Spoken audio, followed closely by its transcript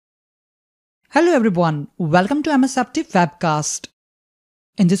Hello everyone, welcome to MS Active Webcast.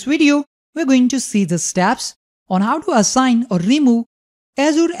 In this video, we're going to see the steps on how to assign or remove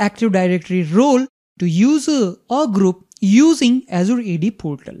Azure Active Directory role to user or group using Azure AD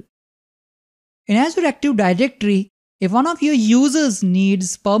portal. In Azure Active Directory, if one of your users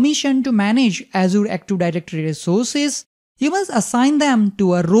needs permission to manage Azure Active Directory resources, you must assign them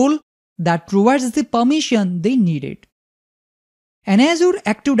to a role that provides the permission they needed. An Azure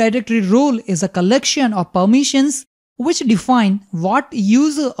Active Directory role is a collection of permissions which define what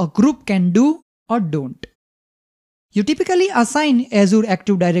user or group can do or don't. You typically assign Azure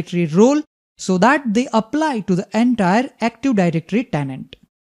Active Directory role so that they apply to the entire Active Directory tenant.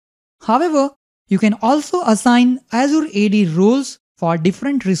 However, you can also assign Azure AD roles for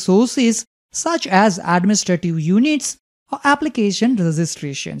different resources such as administrative units or application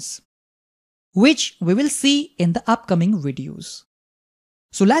registrations, which we will see in the upcoming videos.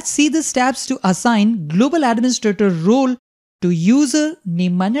 So let's see the steps to assign Global Administrator role to user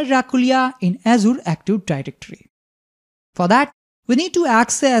named Manhar Rakholiya in Azure Active Directory. For that, we need to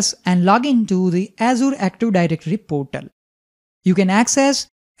access and log into the Azure Active Directory portal. You can access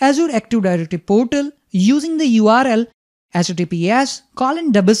Azure Active Directory portal using the URL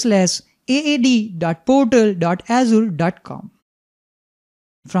https://aad.portal.azure.com.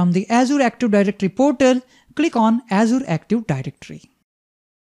 From the Azure Active Directory portal, click on Azure Active Directory.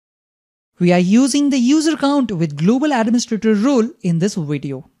 We are using the user count with Global Administrator role in this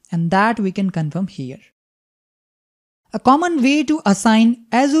video, and that we can confirm here. A common way to assign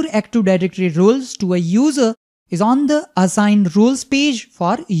Azure Active Directory roles to a user is on the Assign Roles page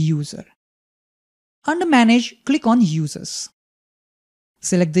for user. Under Manage, click on Users.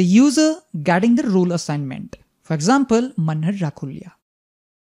 Select the user getting the role assignment, for example, Manhar Rakholiya.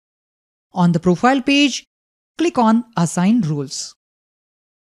 On the Profile page, click on Assign Roles.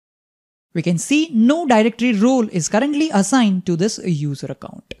 We can see no directory role is currently assigned to this user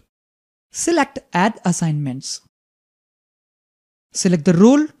account. Select Add Assignments. Select the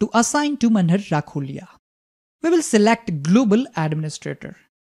role to assign to Manhar Rakholiya. We will select Global Administrator.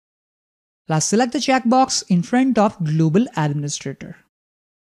 Let's select the checkbox in front of Global Administrator.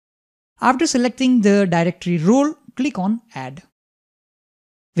 After selecting the directory role, click on Add.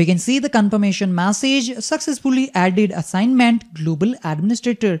 We can see the confirmation message successfully added assignment Global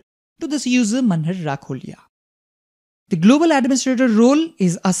Administrator to this user Manhar Rakholiya. The Global Administrator role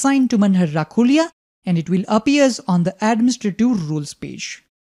is assigned to Manhar Rakholiya and it will appear on the Administrative Roles page.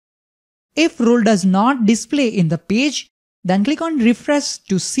 If role does not display in the page, then click on Refresh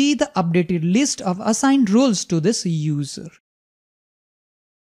to see the updated list of assigned roles to this user.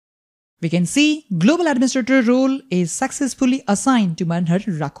 We can see Global Administrator role is successfully assigned to Manhar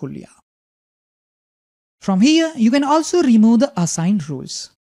Rakholiya. From here, you can also remove the assigned roles.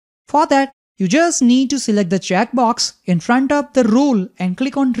 For that, you just need to select the checkbox in front of the role and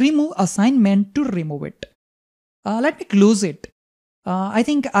click on Remove Assignment to remove it. Let me close it. I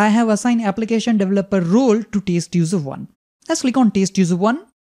think I have assigned Application Developer role to Test User 1. Let's click on Test User 1.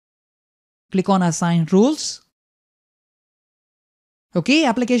 Click on Assign Roles. Okay,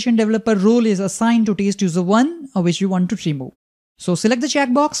 Application Developer role is assigned to Test User 1, which you want to remove. So select the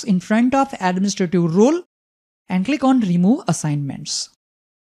checkbox in front of Administrative role and click on Remove Assignments.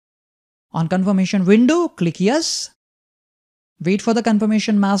 On confirmation window, click Yes. Wait for the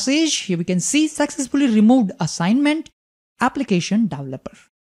confirmation message. Here we can see successfully removed assignment Application Developer.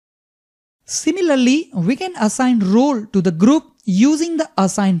 Similarly, we can assign role to the group using the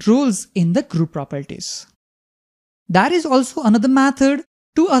Assign Roles in the group properties. There is also another method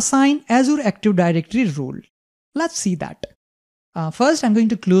to assign Azure Active Directory role. Let's see that. First, I'm going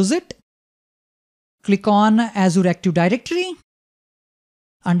to close it. Click on Azure Active Directory.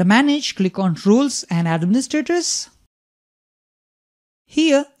 Under Manage, click on Roles and Administrators.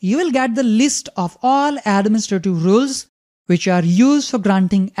 Here, you will get the list of all administrative roles which are used for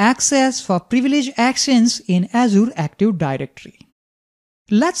granting access for privileged actions in Azure Active Directory.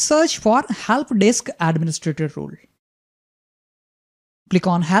 Let's search for Helpdesk Administrator role. Click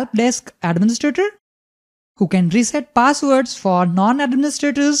on Helpdesk Administrator, who can reset passwords for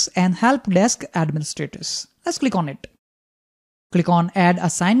non-administrators and Helpdesk administrators. Let's click on it. Click on Add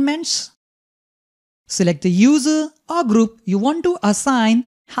Assignments. Select the user or group you want to assign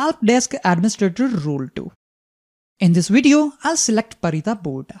Helpdesk Administrator role to. In this video, I'll select Parita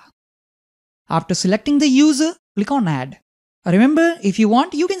Boda. After selecting the user, click on Add. Remember, if you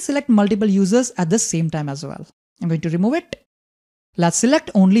want, you can select multiple users at the same time as well. I'm going to remove it. Let's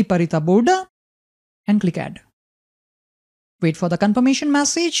select only Parita Boda and click Add. Wait for the confirmation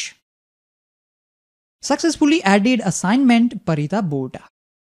message. Successfully added assignment Parita Boda.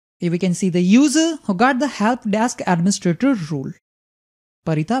 Here we can see the user who got the Helpdesk Administrator role,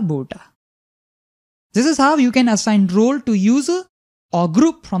 Parita Bota. This is how you can assign role to user or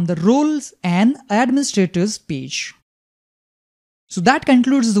group from the roles and administrators page. So that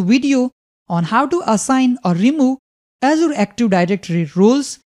concludes the video on how to assign or remove Azure Active Directory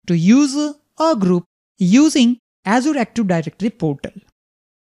roles to user or group using Azure Active Directory portal.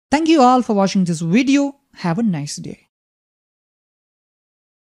 Thank you all for watching this video. Have a nice day.